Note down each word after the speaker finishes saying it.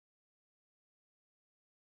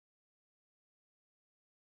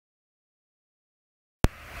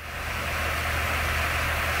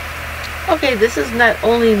Okay, this is not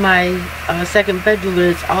only my second bedroom, but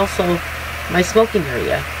it's also my smoking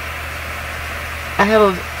area. I have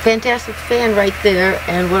a fantastic fan right there,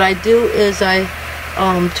 and what I do is I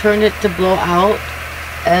turn it to blow out,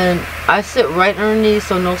 and I sit right underneath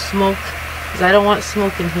so no smoke, because I don't want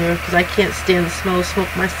smoke in here, because I can't stand the smell of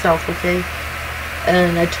smoke myself, okay?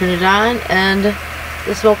 And I turn it on, and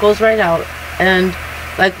the smoke goes right out. And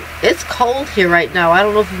like, it's cold here right now. I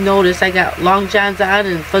don't know if you've noticed, I got long johns on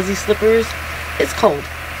and fuzzy slippers. It's cold.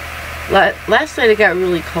 Last night it got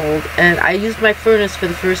really cold, and I used my furnace for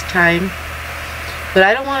the first time. But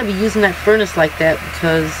I don't want to be using that furnace like that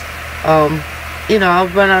because, you know, I'll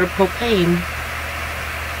run out of propane.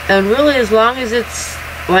 And really, as long as it's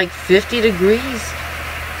like 50 degrees,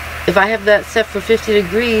 if I have that set for 50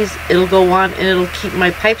 degrees, it'll go on and it'll keep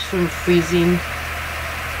my pipes from freezing.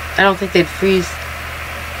 I don't think they'd freeze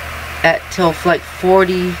till like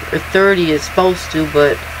 40 or 30 it's supposed to,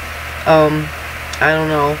 but I don't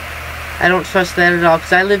know. I don't trust that at all,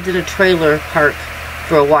 because I lived in a trailer park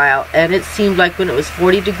for a while, and it seemed like when it was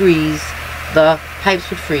 40 degrees the pipes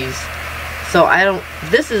would freeze. So I don't,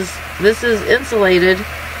 this is insulated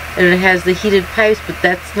and it has the heated pipes, but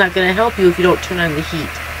that's not going to help you if you don't turn on the heat,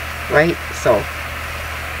 right? So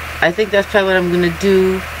I think that's probably what I'm going to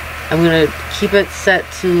do. I'm going to keep it set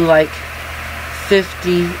to like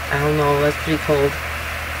 50. I don't know, that's pretty cold,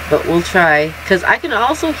 but we'll try, because I can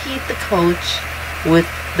also heat the coach with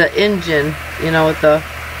the engine, you know, with the,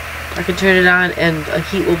 I can turn it on and a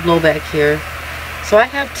heat will blow back here. So I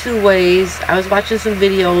have two ways. I was watching some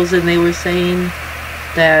videos and they were saying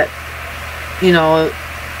that, you know,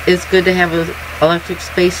 it's good to have an electric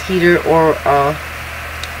space heater or a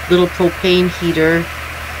little propane heater.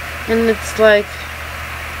 And it's like,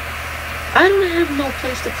 I don't have no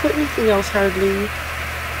place to put anything else hardly.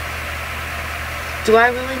 Do I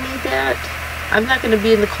really need that? I'm not going to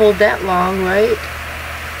be in the cold that long, right?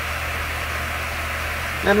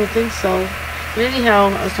 I don't think so. But anyhow,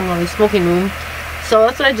 I was talking about the smoking room. So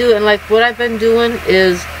that's what I do, and like what I've been doing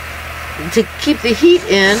is to keep the heat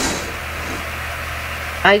in,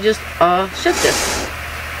 I just shut this.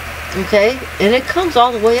 Okay? And it comes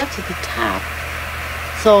all the way up to the top.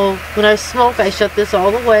 So when I smoke, I shut this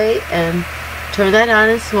all the way and turn that on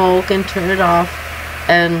and smoke and turn it off.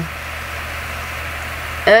 And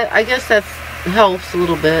I guess that helps a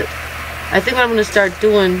little bit. I think what I'm going to start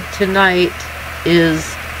doing tonight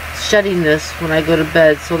is shutting this when I go to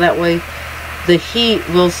bed, so that way the heat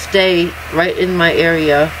will stay right in my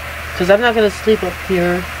area, because I'm not going to sleep up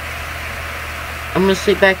here. I'm going to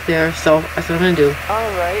sleep back there, so that's what I'm going to do.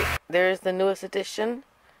 Alright, there's the newest addition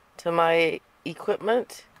to my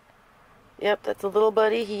equipment. Yep, that's a little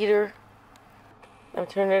buddy heater. I'm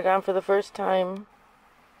turning it on for the first time.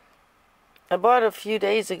 I bought it a few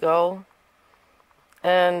days ago,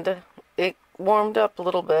 and it warmed up a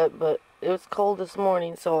little bit, but it was cold this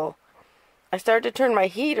morning, so I started to turn my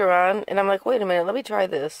heater on, and I'm like, wait a minute, let me try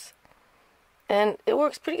this. And it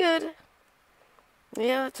works pretty good.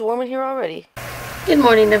 Yeah, it's warm in here already. Good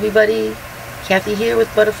morning, everybody. Kathy here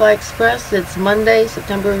with Butterfly Express. It's Monday,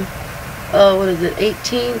 September,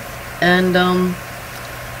 18th, and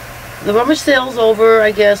the rummage sale's over,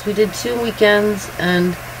 I guess. We did 2 weekends,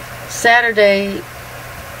 and Saturday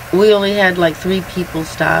we only had like 3 people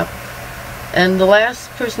stop. And the last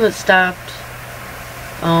person that stopped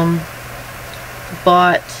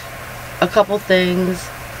bought a couple things,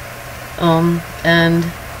 and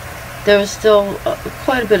there was still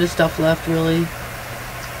quite a bit of stuff left, really.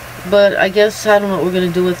 But I guess, I don't know what we're going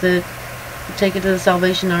to do with it. Take it to the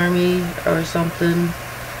Salvation Army or something.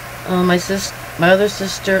 My other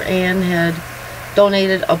sister, Ann, had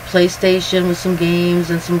donated a PlayStation with some games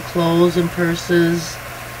and some clothes and purses.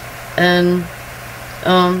 And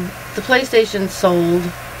the PlayStation sold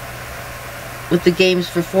with the games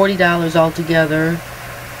for $40 altogether,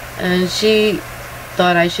 and she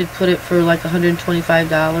thought I should put it for like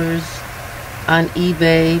 $125 on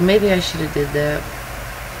eBay. Maybe I should have did that.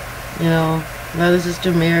 You know, my other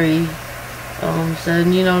sister Mary said,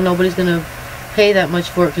 you know, nobody's gonna pay that much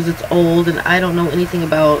for it because it's old, and I don't know anything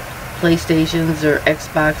about PlayStations or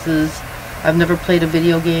Xboxes. I've never played a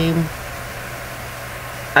video game.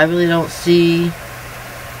 I really don't see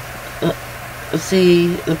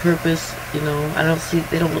the purpose, you know. I don't see,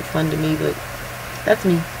 they don't look fun to me, but that's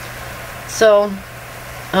me. So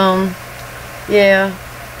yeah,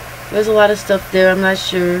 there's a lot of stuff there. I'm not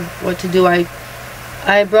sure what to do. I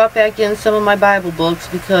brought back in some of my Bible books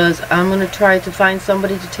because I'm going to try to find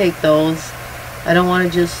somebody to take those. I don't want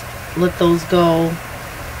to just let those go,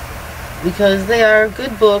 because they are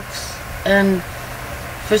good books, and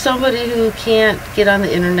for somebody who can't get on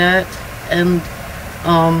the internet and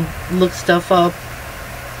look stuff up.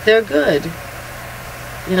 They're good.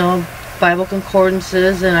 You know, Bible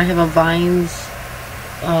concordances, and I have a Vines,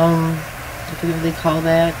 I forget what they call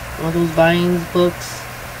that, one of those Vines books,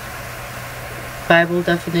 Bible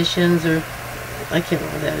definitions, or I can't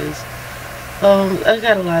remember what that is. I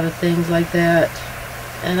got a lot of things like that,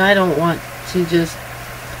 and I don't want to just,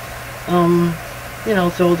 you know,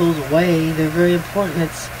 throw those away. They're very important.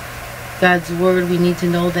 It's God's Word. We need to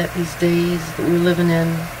know that these days that we're living in,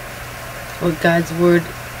 what God's Word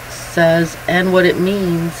says and what it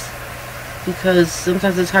means, because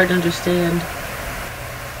sometimes it's hard to understand.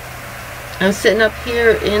 I'm sitting up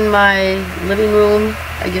here in my living room,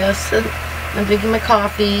 I guess. I'm drinking my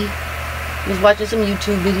coffee, just watching some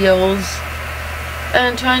YouTube videos,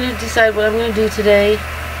 and trying to decide what I'm going to do today.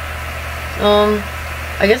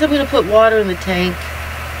 I guess I'm going to put water in the tank.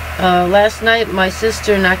 Last night my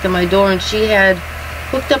sister knocked on my door and she had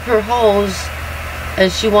hooked up her hose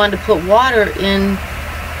and she wanted to put water in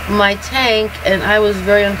my tank, and I was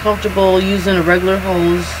very uncomfortable using a regular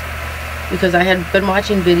hose because I had been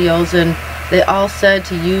watching videos and they all said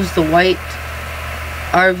to use the white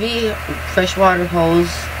RV freshwater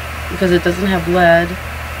hose because it doesn't have lead.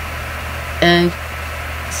 And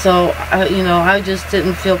so you know, I just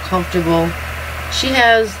didn't feel comfortable.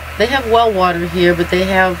 They have well water here, but they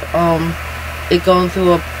have it going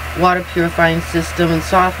through a water purifying system and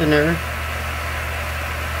softener.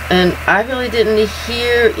 And I really didn't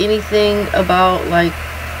hear anything about like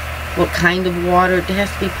what kind of water. It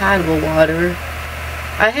has to be potable water.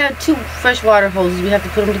 I had two freshwater hoses. We have to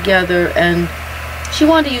put them together, and she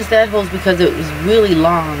wanted to use that hose because it was really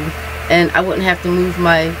long and I wouldn't have to move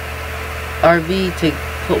my RV to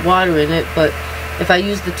put water in it. But if I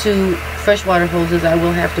use the two freshwater hoses, I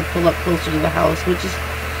will have to pull up closer to the house,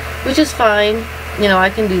 which is fine. You know, I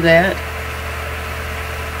can do that.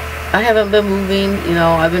 I haven't been moving, you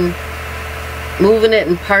know, I've been moving it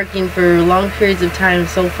and parking for long periods of time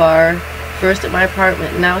so far. First at my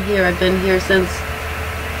apartment, now here. I've been here since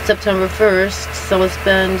September 1st, so it's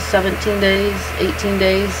been 17 days, 18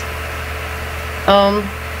 days.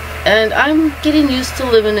 And I'm getting used to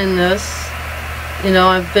living in this. You know,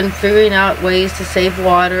 I've been figuring out ways to save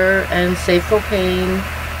water and save propane.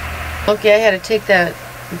 Okay, I had to take that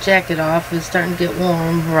jacket off. It's starting to get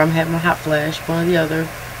warm, or I'm having a hot flash, one or the other.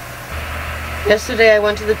 Yesterday I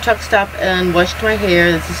went to the truck stop and washed my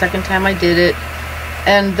hair. That's the second time I did it.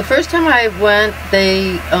 And the first time I went,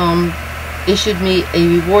 they issued me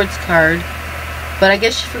a rewards card, but I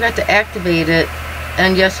guess she forgot to activate it.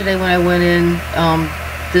 And yesterday when I went in,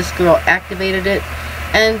 this girl activated it,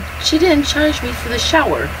 and she didn't charge me for the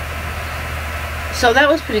shower. So that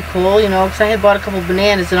was pretty cool, you know, because I had bought a couple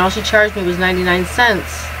bananas and all she charged me was 99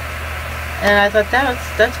 cents. And I thought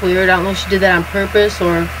that's weird. I don't know if she did that on purpose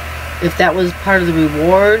or if that was part of the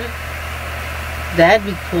reward. That'd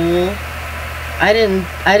be cool. I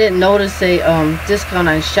didn't notice a discount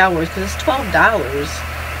on showers, because it's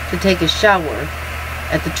 $12 to take a shower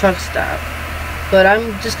at the truck stop. But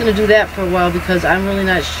I'm just going to do that for a while because I'm really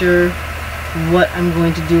not sure what I'm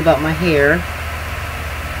going to do about my hair.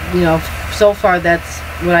 You know, so far that's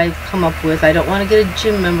what I've come up with. I don't want to get a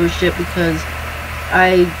gym membership because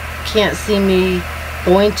I can't see me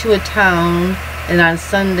going to a town and on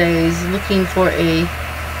Sundays looking for a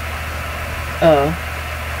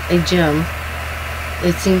gym.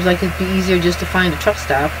 It seems like it'd be easier just to find a truck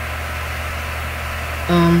stop.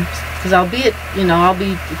 Because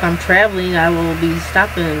if I'm traveling, I will be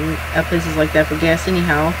stopping at places like that for gas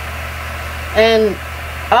anyhow. And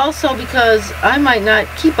also because I might not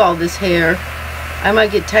keep all this hair. I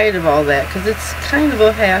might get tired of all that because it's kind of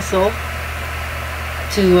a hassle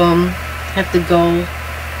to have to go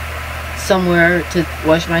somewhere to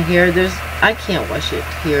wash my hair. I can't wash it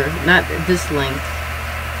here, not at this length.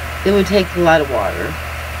 It would take a lot of water.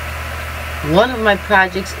 One of my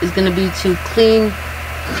projects is going to be to clean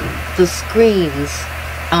the screens.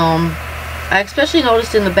 I especially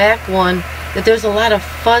noticed in the back one that there's a lot of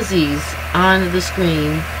fuzzies on the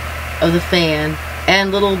screen of the fan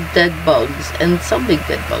and little dead bugs and some big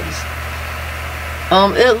dead bugs.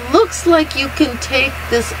 It looks like you can take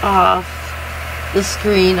this off the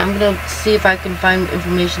screen. I'm going to see if I can find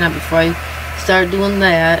information out before I start doing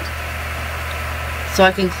that, so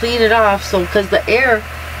I can clean it off, because the air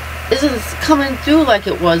isn't coming through like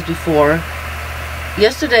it was before.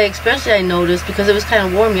 Yesterday especially I noticed, because it was kind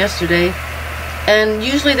of warm yesterday, and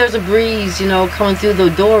usually there's a breeze, you know, coming through the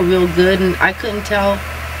door real good, and I couldn't tell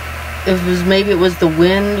if maybe it was the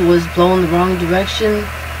wind was blowing the wrong direction.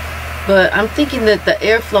 But I'm thinking that the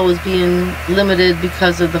airflow is being limited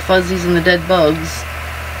because of the fuzzies and the dead bugs.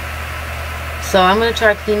 So I'm going to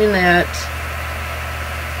try cleaning that.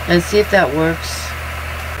 and see if that works.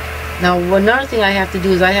 Now another thing I have to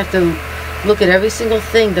do is I have to look at every single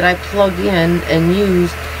thing that I plug in and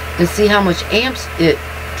use and see how much amps it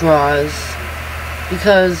draws,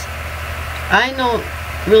 because I don't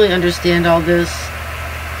really understand all this,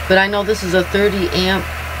 but I know this is a 30 amp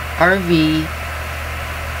RV,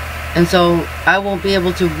 and so I won't be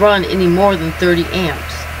able to run any more than 30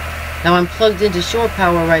 amps. Now I'm plugged into shore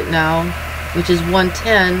power right now, which is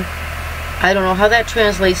 110. I don't know how that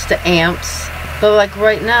translates to amps, but like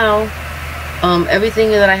right now, everything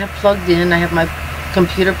that I have plugged in, I have my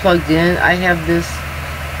computer plugged in, I have this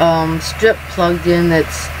strip plugged in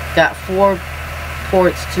that's got 4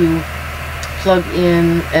 ports to plug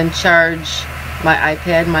in and charge my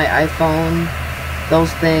iPad, my iPhone,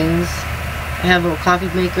 those things. I have a coffee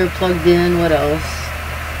maker plugged in. What else?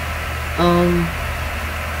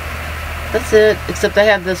 That's it, except I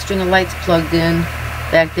have the string of lights plugged in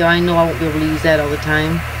back there. I know I won't be able to use that all the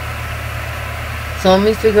time. So let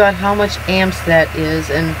me figure out how much amps that is,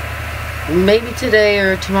 and maybe today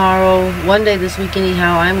or tomorrow, one day this week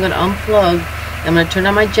anyhow, I'm going to unplug. I'm going to turn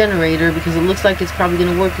on my generator because it looks like it's probably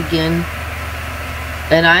going to work again.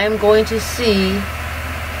 And I am going to see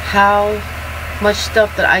how much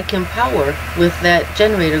stuff that I can power with that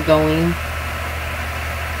generator going.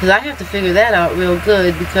 Because I have to figure that out real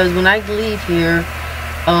good, because when I leave here,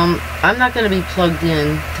 I'm not going to be plugged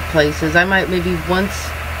in to places. I might maybe once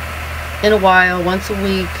in a while, once a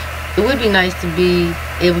week. It would be nice to be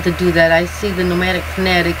able to do that. I see the Nomadic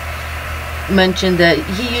Fanatic mentioned that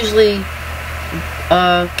he usually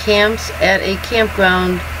camps at a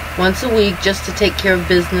campground once a week just to take care of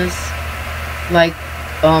business, like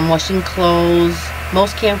washing clothes.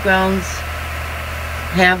 Most campgrounds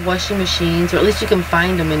have washing machines, or at least you can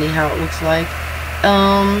find them anyhow, it looks like.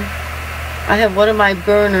 I have one of my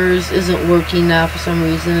burners isn't working now for some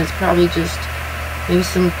reason. It's probably just maybe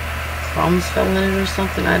some crumbs fell in it or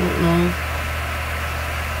something, I don't know.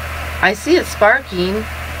 I see it sparking,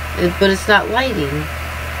 but it's not lighting.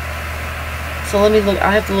 So let me look.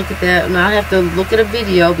 I have to look at that, and I have to look at a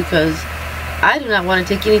video, because I do not want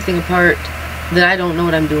to take anything apart that I don't know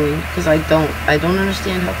what I'm doing, because I don't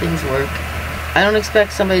understand how things work. I don't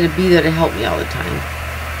expect somebody to be there to help me all the time.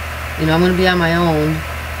 You know, I'm going to be on my own.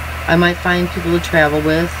 I might find people to travel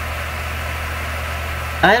with.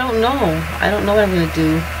 I don't know. I don't know what I'm going to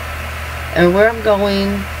do and where I'm going.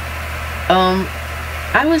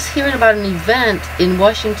 I was hearing about an event in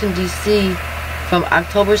Washington, D.C. from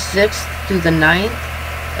October 6th through the 9th,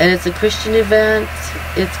 and it's a Christian event.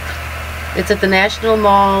 It's at the National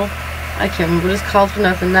Mall. I can't remember what it's called for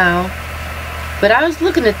nothing now. But I was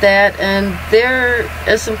looking at that, and there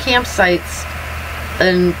are some campsites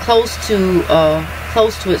and close to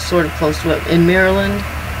it in Maryland,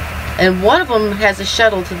 and one of them has a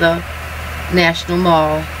shuttle to the National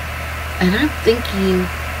Mall, and I'm thinking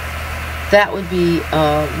that would be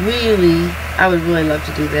I would really love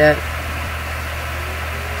to do that.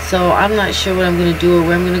 So I'm not sure what I'm going to do or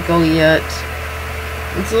where I'm going to go yet.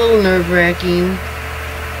 It's a little nerve-wracking,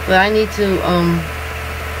 but I need to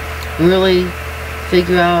really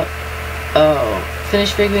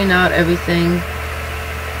finish figuring out everything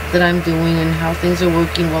that I'm doing and how things are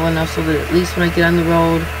working well enough so that at least when I get on the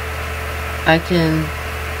road, I can,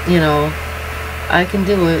 I can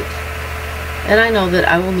do it. And I know that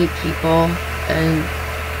I will meet people, and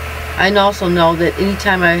I also know that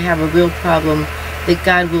anytime I have a real problem, that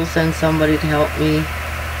God will send somebody to help me.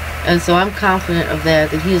 And so I'm confident of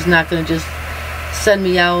that He is not going to just send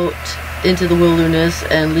me out into the wilderness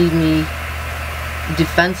and leave me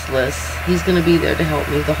defenseless. He's going to be there to help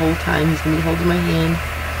me the whole time. He's going to be holding my hand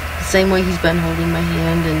the same way He's been holding my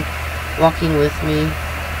hand and walking with me.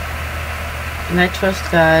 And I trust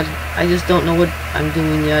God. I just don't know what I'm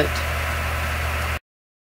doing yet.